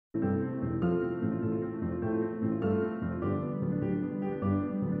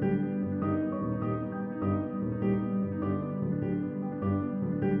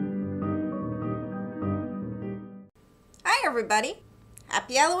everybody!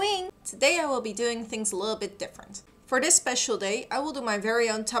 Happy Halloween! Today I will be doing things a little bit different. For this special day, I will do my very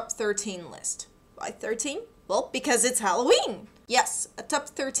own top 13 list. Why 13? Well, because it's Halloween! Yes, a top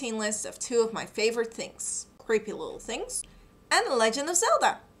 13 list of two of my favorite things. Creepy little things. And The Legend of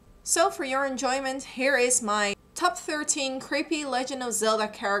Zelda. So for your enjoyment, here is my top 13 creepy Legend of Zelda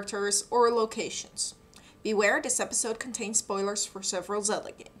characters or locations. Beware, this episode contains spoilers for several Zelda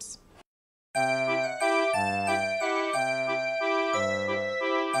games.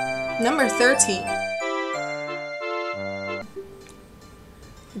 Number 13.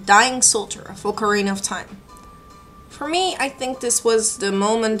 The Dying Soldier of Ocarina of Time. For me, I think this was the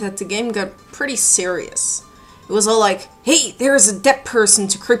moment that the game got pretty serious. It was all like, hey, there's a dead person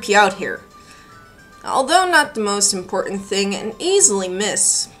to creep you out here. Although not the most important thing and easily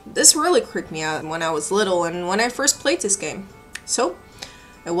miss, this really creeped me out when I was little and when I first played this game. So,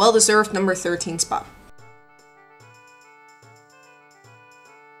 a well-deserved number 13 spot.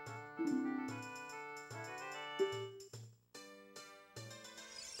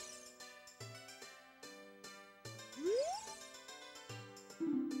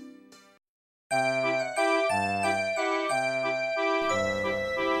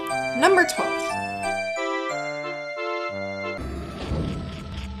 Number 12.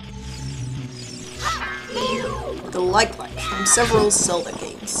 The Like from several Zelda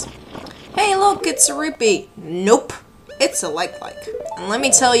games. Hey look, it's a rupee. Nope, it's a Like. And let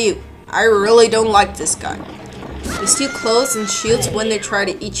me tell you, I really don't like this guy. They steal clothes and shields when they try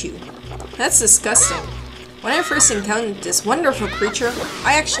to eat you. That's disgusting. When I first encountered this wonderful creature,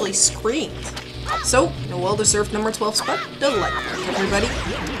 I actually screamed. So, a well-deserved number 12 spot, the Like, everybody.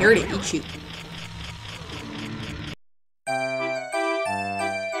 Here to eat you.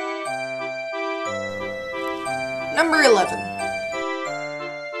 Number 11.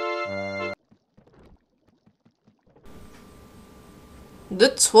 The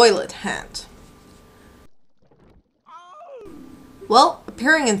Toilet Hand. Well,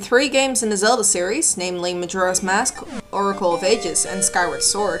 appearing in 3 games in the Zelda series, namely Majora's Mask, Oracle of Ages, and Skyward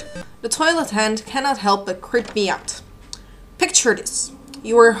Sword, the Toilet Hand cannot help but creep me out. Picture this.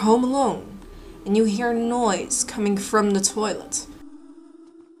 You are home alone, and you hear noise coming from the toilet.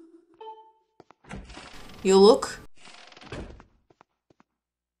 You look,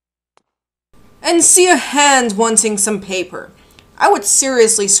 and see a hand wanting some paper. I would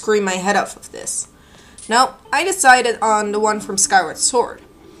seriously scream my head off of this. Now, I decided on the one from Skyward Sword,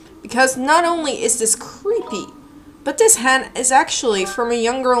 because not only is this creepy, but this hand is actually from a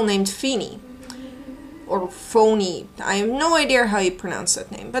young girl named Feeny. Or Phony. I have no idea how you pronounce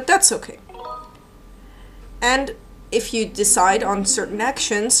that name, but that's okay. And if you decide on certain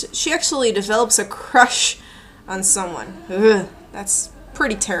actions, she actually develops a crush on someone. Ugh, that's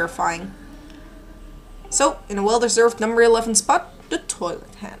pretty terrifying. So, in a well-deserved number 11 spot, the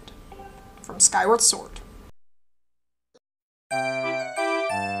Toilet Hand from Skyward Sword.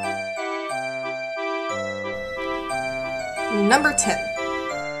 Number 10.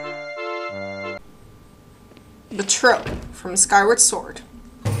 The Troll from Skyward Sword.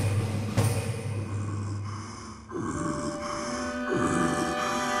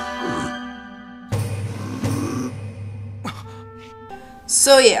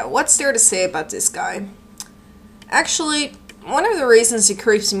 So yeah, what's there to say about this guy? Actually, one of the reasons he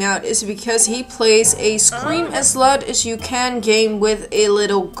creeps me out is because he plays a scream as loud as you can game with a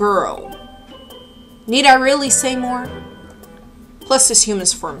little girl. Need I really say more? Plus his human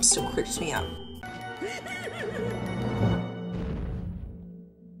form still creeps me out.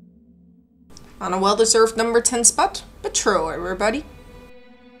 On a well-deserved number 10 spot, the Troll, everybody.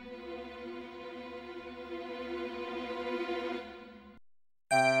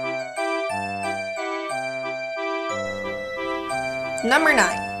 Number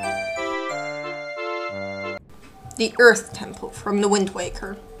 9. The Earth Temple from the Wind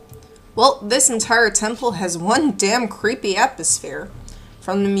Waker. Well, this entire temple has one damn creepy atmosphere.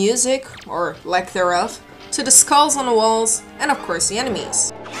 From the music, or lack thereof, to the skulls on the walls, and of course the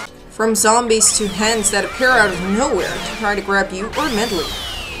enemies. From zombies to hands that appear out of nowhere to try to grab you or medley.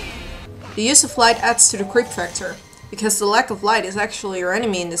 The use of light adds to the creep factor, because the lack of light is actually your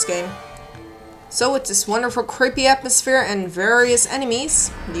enemy in this game. So with this wonderful creepy atmosphere and various enemies,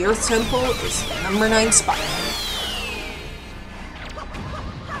 the Earth Temple is the number 9 spot.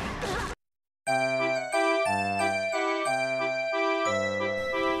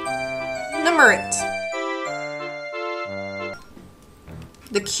 Number 8.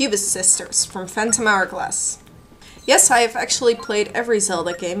 The Cubist Sisters from Phantom Hourglass. Yes, I have actually played every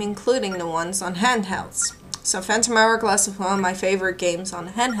Zelda game, including the ones on handhelds. So Phantom Hourglass is one of my favorite games on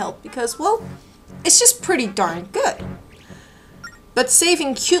handheld because, well, it's just pretty darn good. But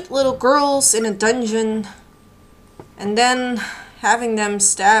saving cute little girls in a dungeon and then having them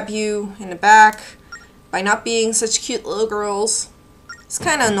stab you in the back by not being such cute little girls, it's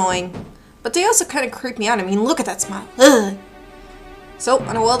kind of annoying. But they also kind of creep me out. I mean, look at that smile. Ugh. So,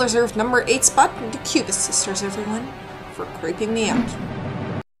 on a well-deserved number 8 spot, the Cubist sisters, everyone, for creeping me out.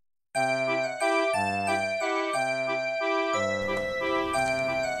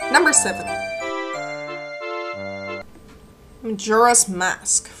 Number 7. Majora's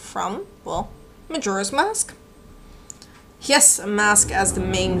Mask from, well, Majora's Mask. Yes, a mask as the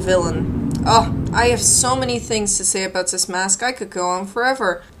main villain. Oh, I have so many things to say about this mask, I could go on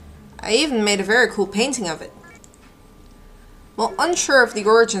forever. I even made a very cool painting of it. Well, unsure of the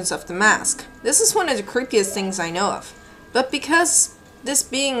origins of the mask, this is one of the creepiest things I know of. But because this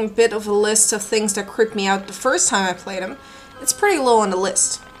being a bit of a list of things that creeped me out the first time I played him, it's pretty low on the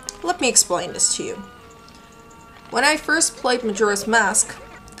list. Let me explain this to you. When I first played Majora's Mask,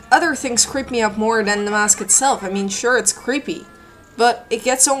 other things creep me out more than the mask itself. I mean, sure, it's creepy, but it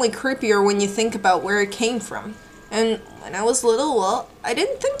gets only creepier when you think about where it came from. And when I was little, well, I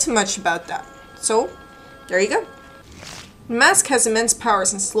didn't think too much about that. So, there you go. The mask has immense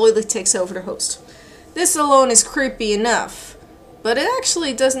powers and slowly takes over the host. This alone is creepy enough, but it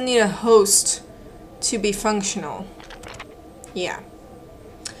actually doesn't need a host to be functional. Yeah.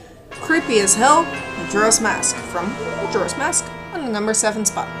 Creepy as hell, Majora's Mask from Majora's Mask on the number 7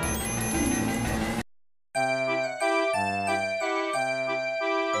 spot.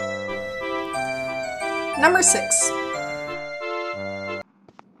 Number 6.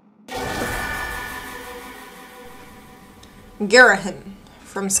 Ayrenne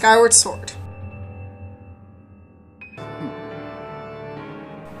from Skyward Sword.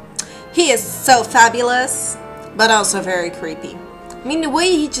 He is so fabulous, but also very creepy. I mean, the way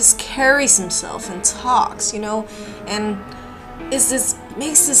he just carries himself and talks, you know, and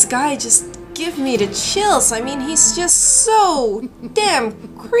makes this guy just give me the chills. I mean, he's just so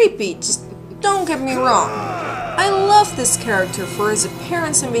damn creepy. Just don't get me wrong. I love this character for his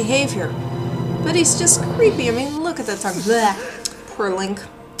appearance and behavior, but he's just creepy. I mean, look at that tongue. Blah. Poor Link.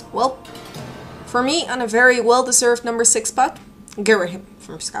 Well, for me, on a very well-deserved number 6 spot, Ayrenne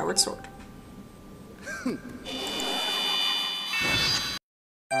from Skyward Sword.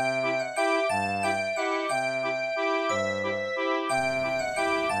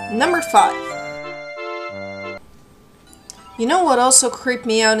 Number 5. You know what also creeped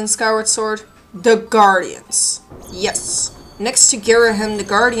me out in Skyward Sword? The Guardians. Yes. Next to Ayrenne, the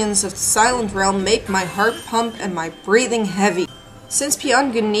Guardians of the Silent Realm make my heart pump and my breathing heavy. Since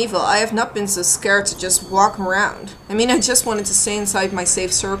Beyond Good and Evil, I have not been so scared to just walk around. I mean, I just wanted to stay inside my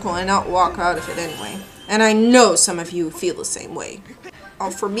safe circle and not walk out of it anyway. And I know some of you feel the same way.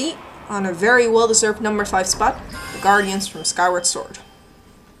 For me, on a very well-deserved number 5 spot, the Guardians from Skyward Sword.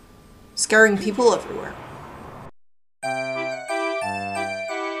 Scaring people everywhere.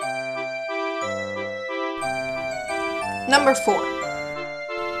 Number 4.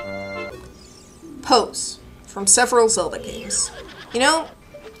 Pose from several Zelda games. You know,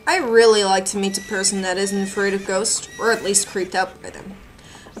 I really like to meet a person that isn't afraid of ghosts, or at least creeped out by them.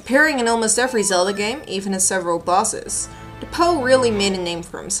 Appearing in almost every Zelda game, even as several bosses, the Poe really made a name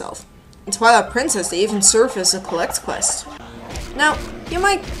for himself. In Twilight Princess, they even serve as a collect quest. Now, you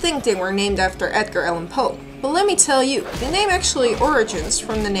might think they were named after Edgar Allan Poe, but let me tell you, the name actually origins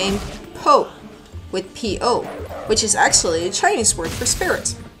from the name Poe, with P-O, which is actually a Chinese word for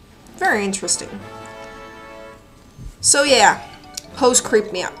spirit. Very interesting. So yeah, Poes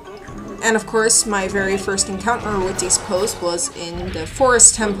creeped me out. And of course, my very first encounter with these Poes was in the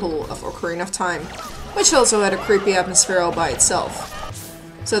Forest Temple of Ocarina of Time, which also had a creepy atmosphere all by itself.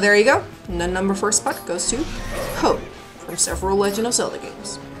 So there you go, and the number 4 spot goes to Poe from several Legend of Zelda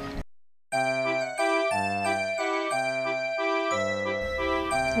games.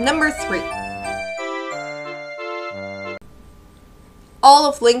 Number 3. All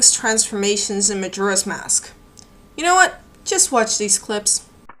of Link's transformations in Majora's Mask. You know what? Just watch these clips.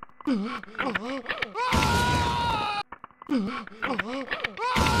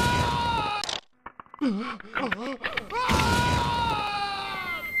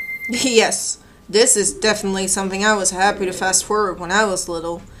 Yes, this is definitely something I was happy to fast forward when I was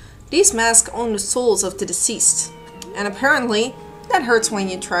little. These masks own the souls of the deceased, and apparently that hurts when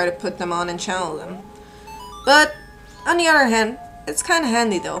you try to put them on and channel them. But on the other hand, it's kinda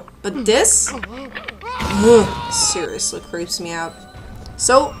handy though. But this? Ugh, seriously creeps me out.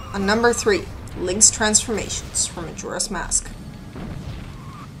 So, on number 3, Link's transformations from Majora's Mask.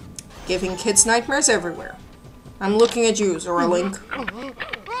 Giving kids nightmares everywhere. I'm looking at you, Zora Link.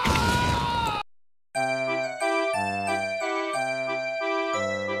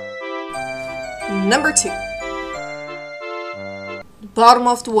 Number 2. The Bottom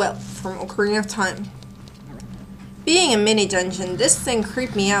of the Well from Ocarina of Time. Being a mini dungeon, this thing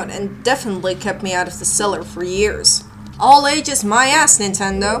creeped me out and definitely kept me out of the cellar for years. All ages my ass,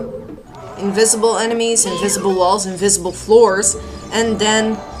 Nintendo. Invisible enemies, invisible walls, invisible floors, and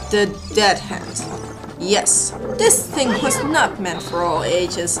then the dead hand. Yes, this thing was not meant for all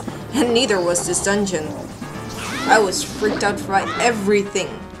ages, and neither was this dungeon. I was freaked out by everything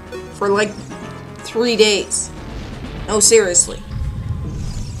for like 3 days. No, seriously.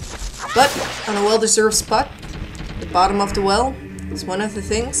 But on a well-deserved spot, the bottom of the well is one of the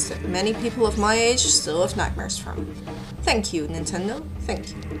things that many people of my age still have nightmares from. Thank you, Nintendo. Thank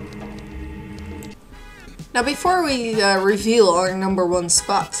you. Now, before we reveal our number 1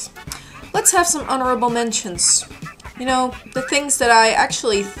 spots, let's have some honorable mentions. You know, the things that I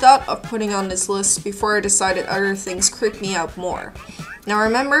actually thought of putting on this list before I decided other things creeped me out more. Now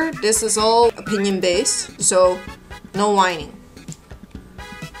remember, this is all opinion-based, so no whining.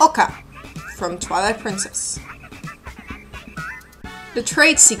 Oka from Twilight Princess. The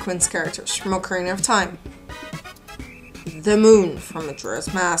trade sequence characters from Ocarina of Time. The Moon from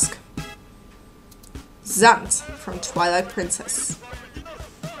Majora's Mask. Zant from Twilight Princess.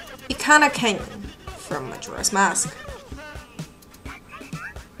 Ikana Canyon from Majora's Mask.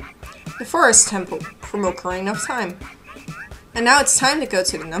 The Forest Temple from Ocarina of Time. And now it's time to go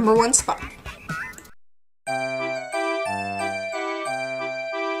to the number 1 spot.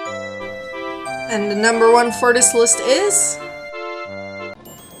 And the number 1 for this list is...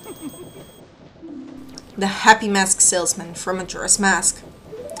 the Happy Mask Salesman from Majora's Mask.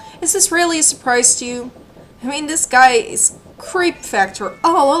 Is this really a surprise to you? I mean, this guy is creep factor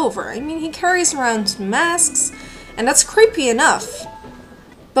all over. I mean, he carries around masks, and that's creepy enough.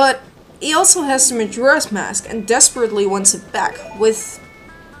 But he also has the Majora's Mask and desperately wants it back with,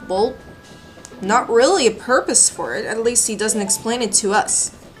 well, not really a purpose for it. At least he doesn't explain it to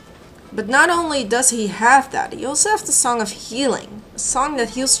us. But not only does he have that, he also has the Song of Healing. A song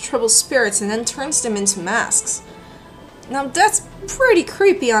that heals troubled spirits and then turns them into masks. Now that's pretty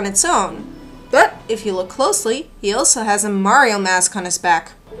creepy on its own. But if you look closely, he also has a Mario mask on his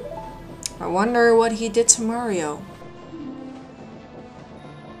back. I wonder what he did to Mario.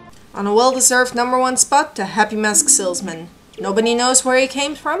 On a well-deserved number 1 spot, the Happy Mask Salesman. Nobody knows where he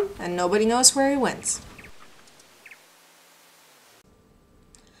came from, and nobody knows where he went.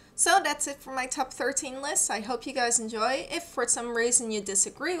 So that's it for my top 13 list. I hope you guys enjoy. If for some reason you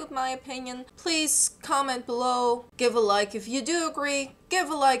disagree with my opinion, please comment below. Give a like if you do agree. Give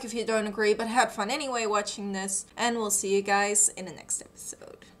a like if you don't agree, but had fun anyway watching this. And we'll see you guys in the next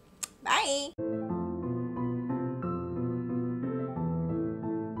episode. Bye!